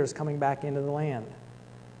of years coming back into the land.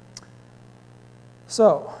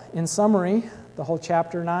 So, in summary, the whole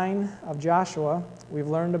chapter 9 of Joshua, we've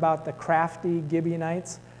learned about the crafty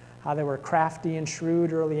Gibeonites, how they were crafty and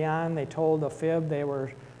shrewd early on. They told a fib. They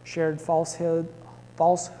shared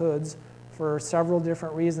falsehoods for several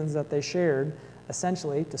different reasons that they shared,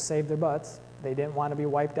 essentially to save their butts. They didn't want to be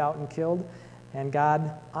wiped out and killed, and God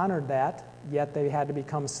honored that, yet they had to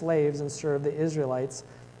become slaves and serve the Israelites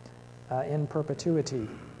in perpetuity.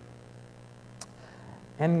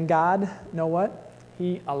 And God, you know what?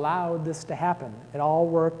 He allowed this to happen. It all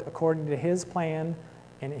worked according to His plan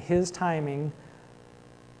and His timing,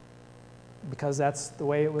 because that's the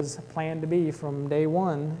way it was planned to be from day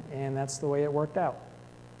one, and that's the way it worked out.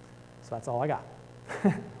 So that's all I got.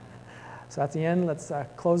 So at the end, let's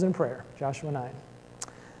close in prayer. Joshua 9.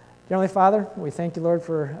 Heavenly Father, we thank you, Lord,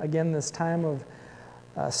 for, again, this time of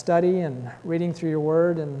study and reading through your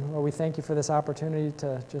word. And Lord, we thank you for this opportunity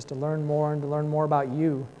to learn more and to learn more about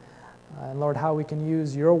you. And Lord, how we can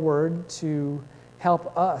use your word to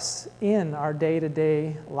help us in our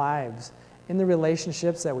day-to-day lives, in the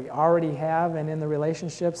relationships that we already have and in the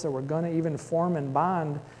relationships that we're going to even form and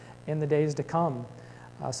bond in the days to come.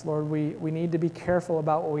 So Lord, we need to be careful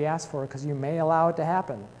about what we ask for, because you may allow it to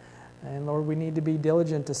happen. And Lord, we need to be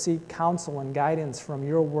diligent to seek counsel and guidance from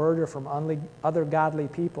your word or from other godly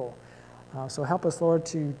people. So help us, Lord,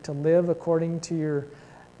 to live according to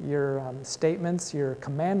your statements, your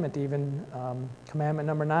commandment even, commandment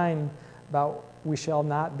number 9, about we shall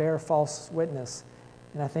not bear false witness.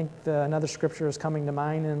 And I think another scripture is coming to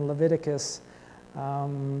mind in Leviticus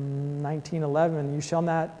 19:11. You shall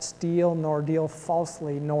not steal, nor deal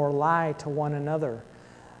falsely, nor lie to one another.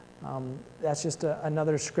 That's just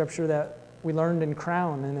another scripture that we learned in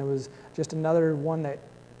Crown, and it was just another one that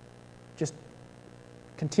just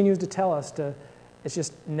continues to tell us it's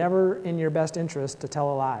just never in your best interest to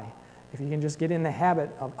tell a lie. If you can just get in the habit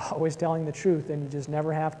of always telling the truth, then you just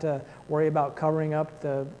never have to worry about covering up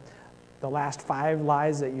the last 5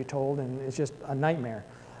 lies that you told, and it's just a nightmare.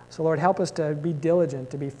 So Lord, help us to be diligent,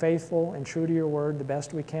 to be faithful and true to your word the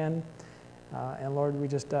best we can. And Lord, we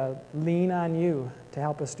just lean on you to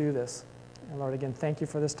help us do this. And Lord, again, thank you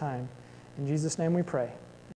for this time. In Jesus' name we pray.